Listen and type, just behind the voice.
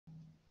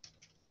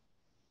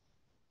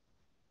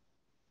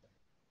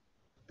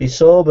Be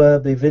sober,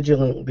 be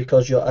vigilant,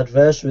 because your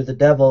adversary the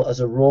devil, as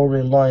a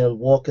roaring lion,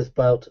 walketh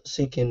about,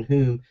 seeking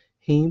whom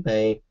he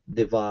may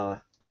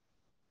devour.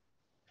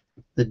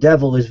 The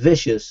devil is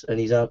vicious, and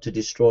he's out to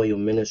destroy your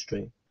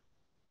ministry.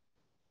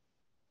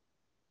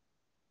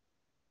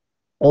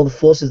 All the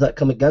forces that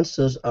come against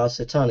us are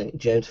satanic,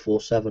 James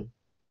 4:7.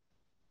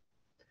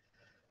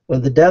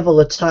 When the devil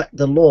attacked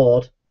the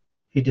Lord,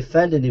 he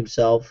defended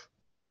himself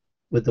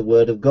with the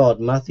word of God.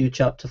 Matthew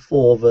chapter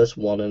 4, verse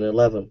 1 and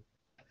 11.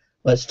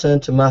 Let's turn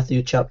to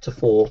Matthew chapter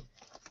 4.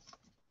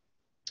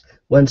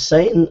 When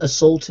Satan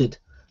assaulted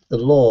the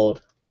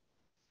Lord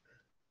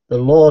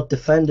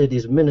defended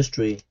his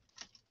ministry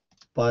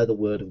by the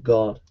word of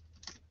God.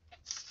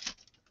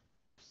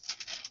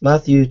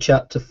 Matthew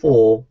chapter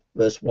 4,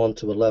 verse 1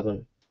 to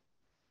 11.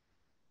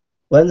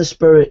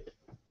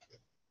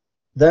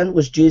 Then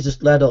was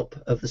Jesus led up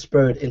of the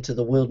Spirit into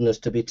the wilderness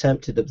to be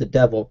tempted of the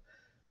devil.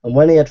 And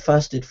when he had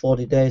fasted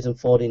 40 days and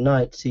 40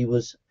 nights, he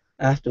was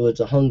afterwards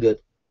a-hungered.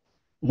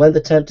 When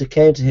the tempter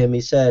came to him, he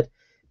said,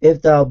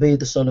 If thou be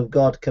the Son of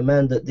God,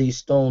 command that these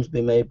stones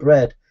be made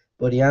bread.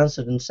 But he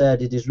answered and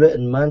said, It is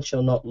written, Man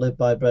shall not live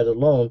by bread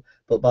alone,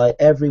 but by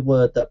every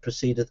word that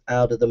proceedeth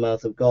out of the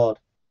mouth of God.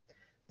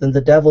 Then the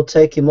devil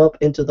take him up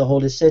into the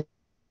holy city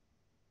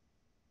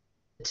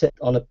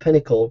on a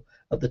pinnacle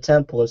of the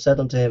temple, and said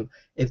unto him,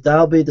 If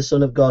thou be the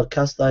Son of God,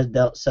 cast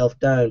thyself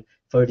down,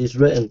 for it is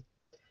written,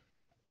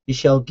 He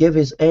shall give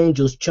his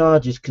angels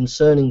charges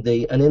concerning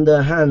thee, and in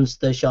their hands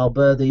they shall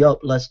bear thee up,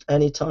 lest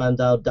any time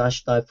thou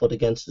dash thy foot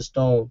against a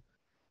stone.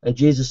 And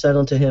Jesus said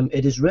unto him,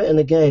 It is written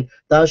again,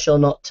 Thou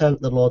shalt not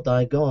tempt the Lord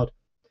thy God.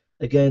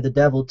 Again the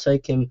devil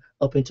take him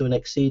up into an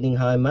exceeding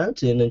high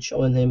mountain, and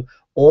showing him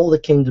all the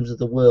kingdoms of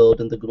the world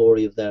and the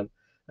glory of them,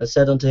 and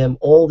said unto him,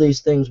 All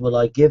these things will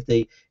I give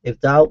thee, if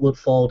thou wilt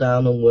fall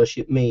down and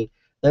worship me.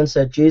 Then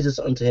said Jesus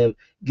unto him,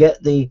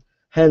 Get thee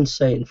hence,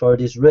 Satan, for it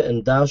is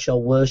written, Thou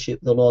shalt worship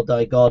the Lord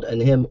thy God, and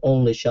him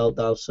only shalt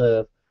thou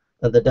serve.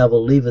 And the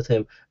devil leaveth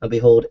him, and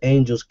behold,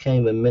 angels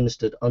came and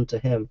ministered unto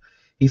him.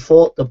 He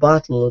fought the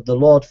battle, the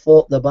Lord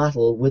fought the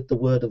battle with the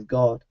word of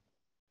God.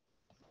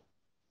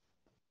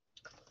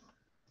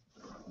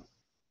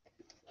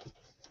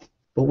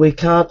 But we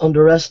can't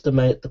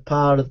underestimate the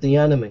power of the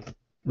enemy.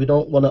 We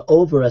don't want to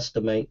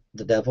overestimate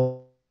the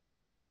devil.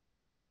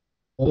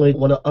 We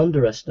want to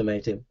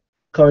underestimate him.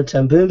 Corrie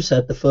ten Boom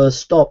said the first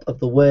stop of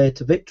the way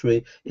to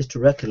victory is to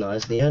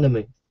recognize the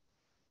enemy.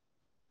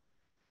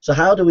 So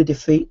how do we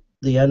defeat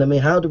the enemy?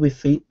 How do we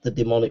defeat the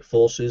demonic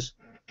forces?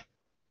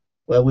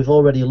 Well, we've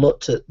already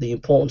looked at the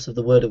importance of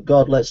the Word of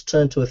God. Let's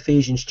turn to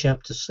Ephesians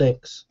chapter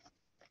 6.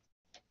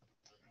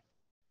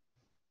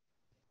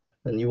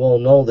 And you all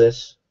know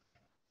this.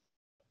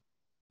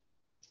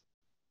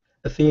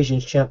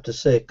 Ephesians chapter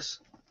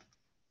 6.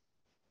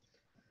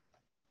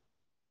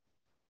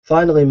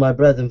 Finally, my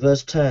brethren,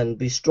 verse 10,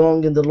 Be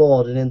strong in the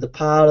Lord and in the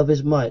power of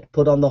his might.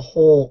 Put on the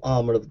whole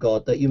armour of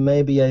God, that you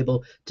may be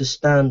able to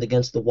stand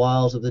against the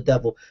wiles of the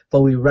devil.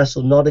 For we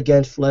wrestle not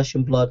against flesh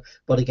and blood,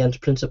 but against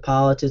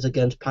principalities,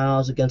 against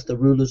powers, against the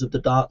rulers of the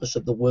darkness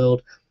of the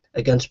world,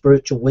 against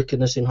spiritual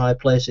wickedness in high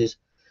places.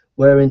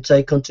 Wherein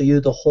take unto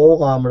you the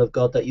whole armour of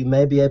God, that you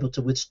may be able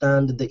to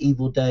withstand in the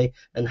evil day,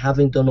 and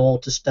having done all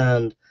to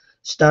stand.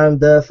 Stand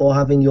therefore,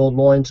 having your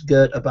loins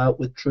girt about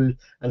with truth,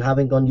 and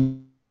having on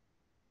you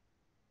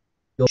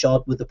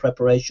shod with the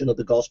preparation of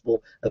the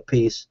gospel of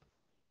peace.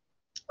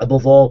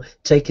 Above all,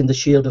 taking the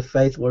shield of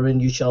faith, wherein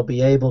you shall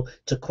be able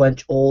to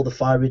quench all the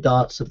fiery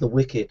darts of the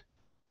wicked.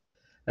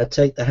 And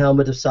take the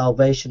helmet of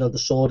salvation and the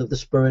sword of the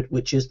Spirit,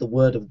 which is the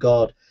word of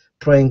God,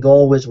 praying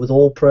always with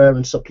all prayer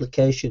and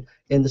supplication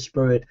in the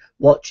Spirit,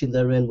 watching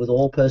therein with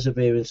all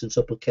perseverance and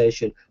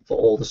supplication for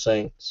all the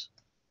saints.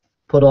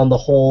 Put on the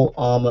whole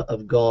armour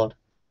of God.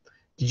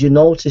 Did you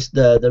notice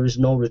there is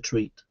no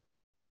retreat?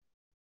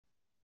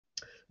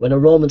 When a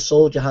Roman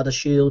soldier had a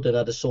shield and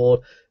had a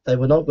sword, they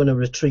were not going to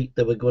retreat,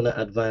 they were going to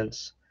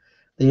advance.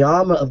 The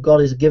armor of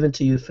God is given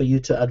to you for you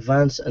to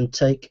advance and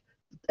take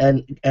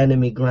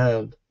enemy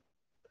ground.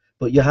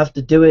 But you have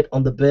to do it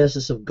on the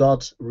basis of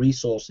God's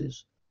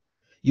resources.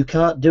 You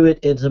can't do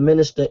it as a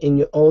minister in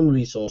your own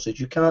resources.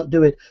 You can't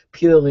do it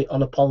purely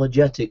on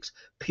apologetics,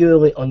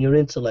 purely on your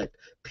intellect,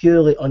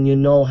 purely on your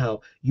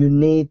know-how. You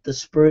need the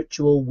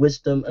spiritual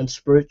wisdom and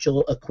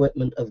spiritual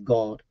equipment of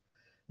God.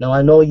 Now,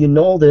 I know you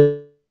know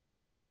this.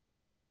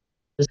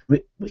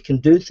 We can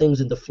do things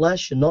in the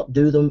flesh and not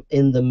do them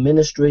in the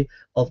ministry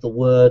of the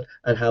word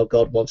and how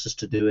God wants us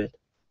to do it.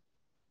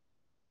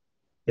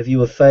 If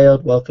you have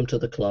failed, welcome to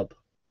the club.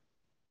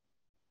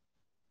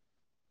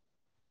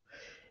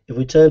 If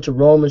we turn to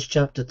Romans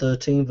chapter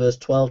 13, verse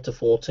 12 to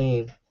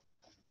 14.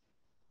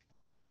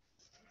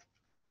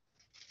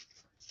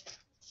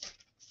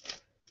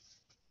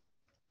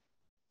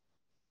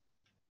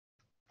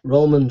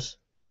 Romans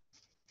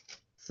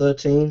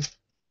 13.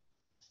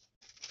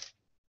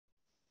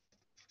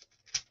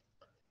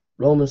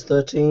 Romans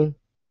 13,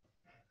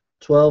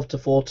 12 to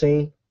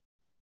 14.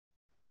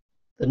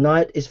 The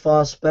night is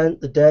far spent,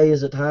 the day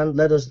is at hand.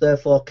 Let us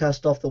therefore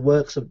cast off the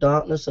works of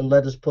darkness, and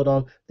let us put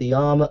on the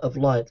armour of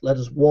light. Let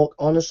us walk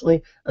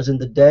honestly as in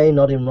the day,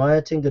 not in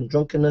rioting and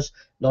drunkenness,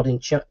 not in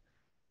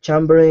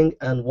chambering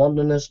and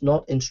wantonness,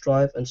 not in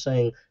strife and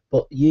saying,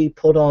 but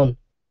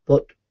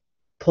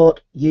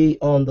put ye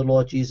on the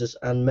Lord Jesus,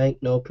 and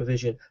make no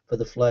provision for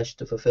the flesh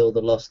to fulfill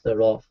the lust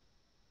thereof.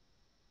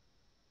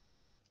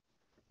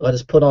 Let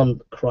us put on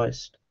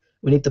Christ.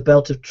 We need the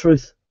belt of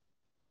truth.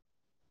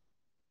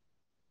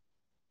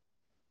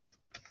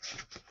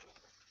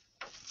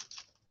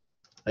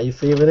 Are you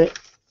feeling it?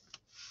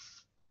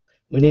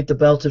 We need the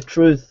belt of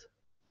truth.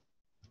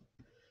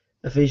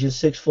 Ephesians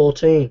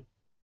 6:14.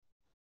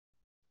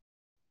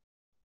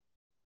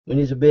 We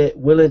need to be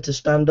willing to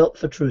stand up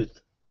for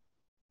truth.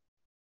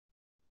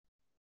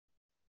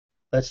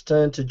 Let's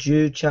turn to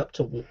Jude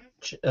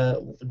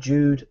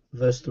Jude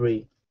verse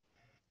 3.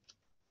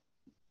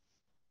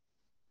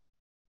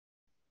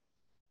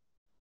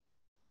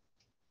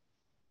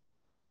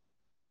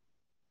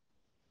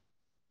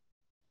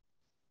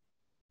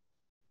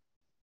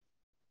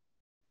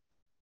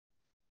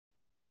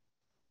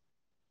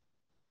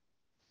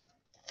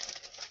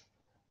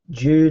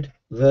 Jude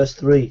verse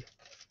 3.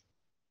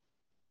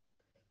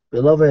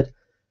 Beloved,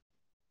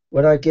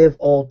 when I give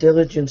all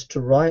diligence to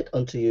write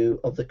unto you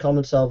of the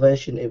common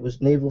salvation, it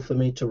was needful for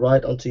me to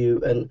write unto you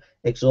and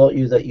exhort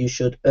you that you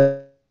should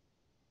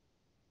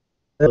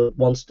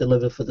once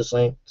delivered for the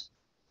saints.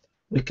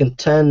 We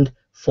contend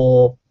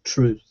for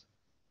truth.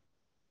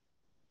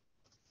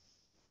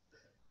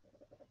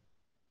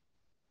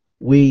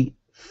 We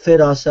fit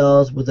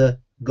ourselves with the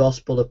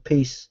gospel of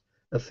peace,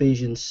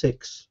 Ephesians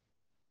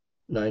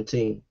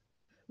 6:19.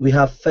 We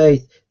have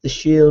faith, the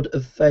shield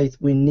of faith.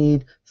 We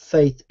need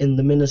faith in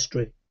the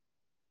ministry.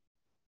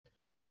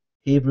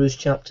 Hebrews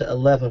chapter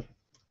 11,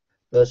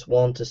 verse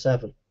 1 to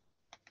 7.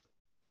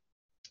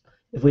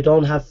 If we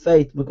don't have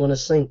faith, we're going to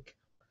sink.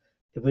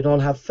 If we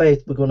don't have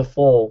faith, we're going to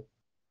fall.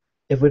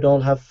 If we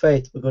don't have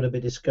faith, we're going to be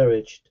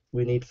discouraged.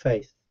 We need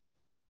faith.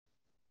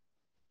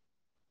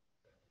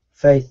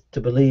 Faith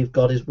to believe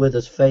God is with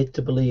us. Faith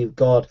to believe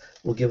God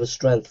will give us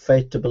strength.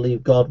 Faith to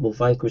believe God will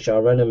vanquish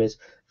our enemies.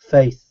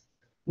 Faith.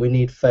 We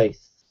need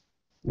faith.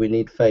 We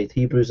need faith.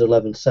 Hebrews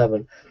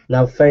 11:7.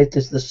 Now faith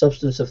is the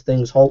substance of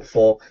things hoped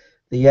for,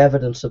 the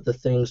evidence of the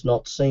things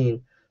not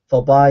seen.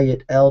 For by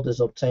it elders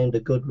obtained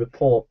a good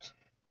report.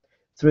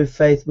 Through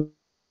faith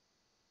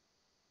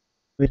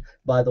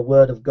by the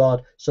word of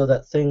God, so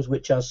that things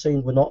which are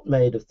seen were not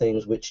made of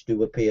things which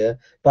do appear.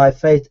 By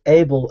faith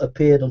Abel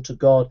appeared unto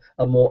God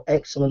a more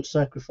excellent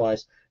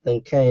sacrifice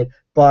than Cain,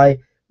 by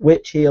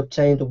which he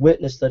obtained a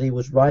witness that he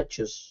was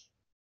righteous,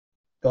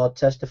 God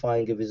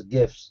testifying of his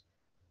gifts,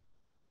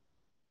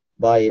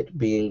 by it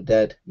being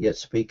dead yet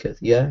speaketh.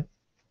 Yeah,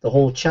 the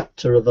whole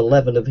chapter of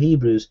 11 of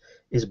Hebrews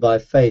is by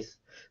faith.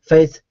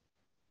 Faith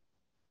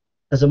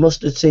as a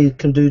mustard seed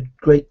can do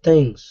great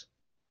things.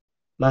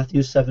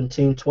 Matthew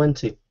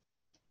 17:20.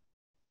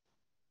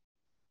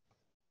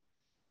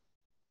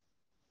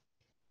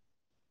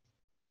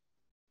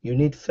 You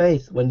need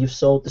faith when you've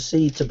sowed the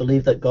seed to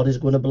believe that God is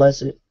going to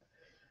bless it.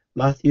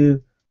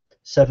 Matthew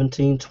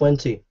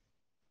 17:20.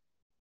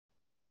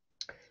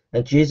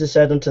 And Jesus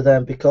said unto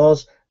them,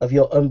 because of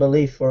your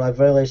unbelief, for I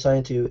verily say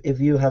unto you, if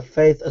you have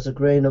faith as a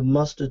grain of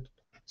mustard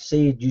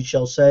seed, you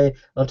shall say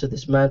unto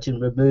this mountain,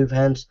 remove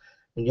hence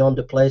in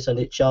yonder place, and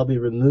it shall be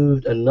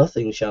removed, and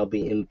nothing shall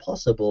be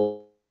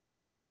impossible.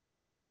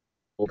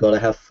 You've got to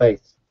have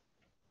faith.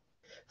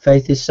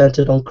 Faith is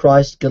centered on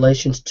Christ,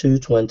 Galatians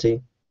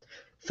 2:20.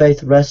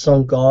 Faith rests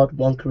on God,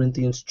 1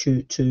 Corinthians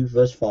 2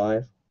 verse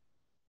 5.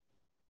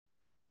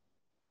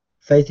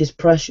 Faith is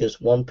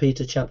precious, 1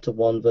 Peter chapter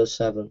 1 verse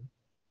 7.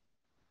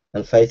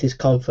 And faith is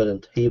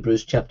confident,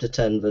 Hebrews chapter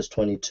 10 verse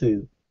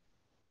 22.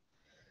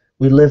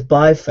 We live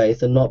by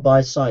faith and not by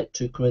sight,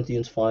 2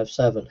 Corinthians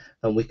 5:7.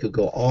 And we could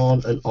go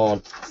on and on.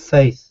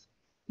 Faith.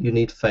 You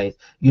need faith.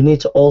 You need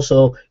to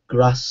also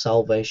grasp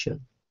salvation.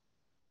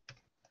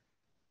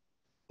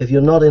 If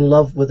you're not in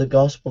love with the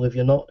gospel, if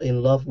you're not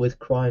in love with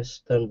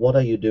Christ, then what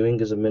are you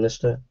doing as a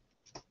minister?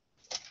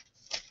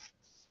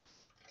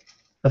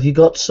 Have you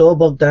got so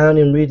bogged down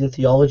in reading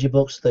theology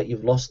books that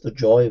you've lost the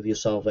joy of your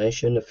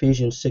salvation?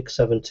 Ephesians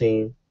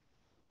 6:17.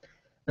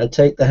 And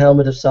take the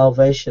helmet of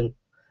salvation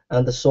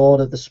and the sword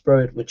of the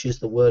Spirit, which is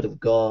the word of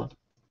God.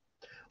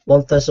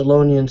 1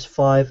 Thessalonians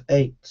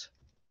 5:8.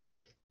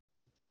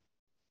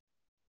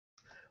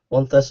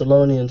 1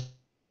 Thessalonians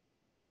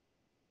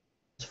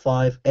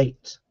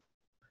 5:8.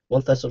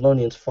 1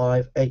 Thessalonians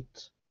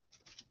 5:8.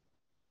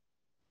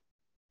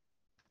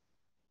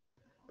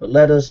 But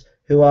let us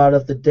who are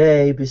of the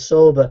day be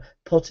sober,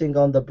 putting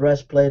on the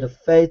breastplate of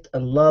faith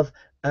and love,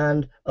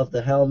 and of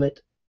the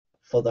helmet,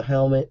 for the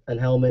helmet,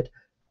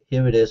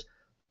 here it is,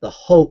 the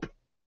hope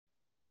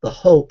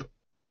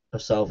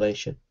of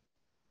salvation.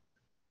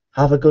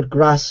 Have a good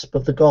grasp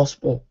of the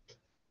gospel,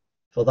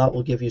 for that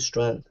will give you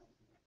strength.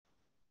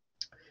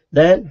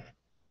 Then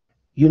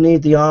you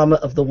need the armor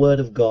of the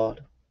word of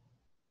God.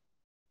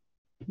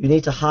 You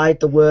need to hide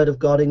the word of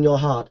God in your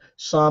heart.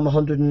 Psalm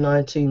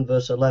 119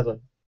 verse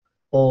 11.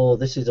 Oh,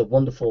 this is a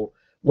wonderful,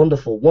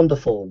 wonderful,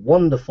 wonderful,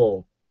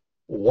 wonderful,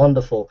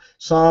 wonderful.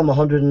 Psalm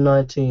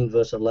 119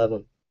 verse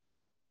 11.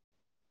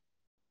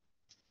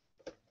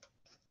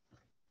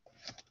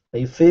 Are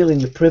you feeling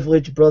your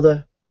privilege,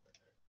 brother?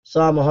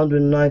 Psalm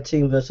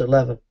 119 verse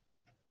 11.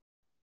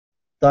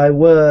 Thy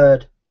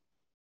word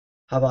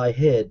have I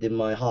hid in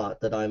my heart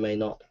that I may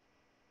not.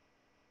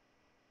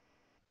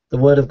 The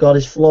word of God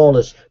is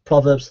flawless.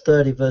 Proverbs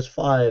 30 verse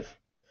 5.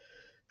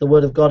 The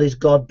word of God is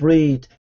God-breathed.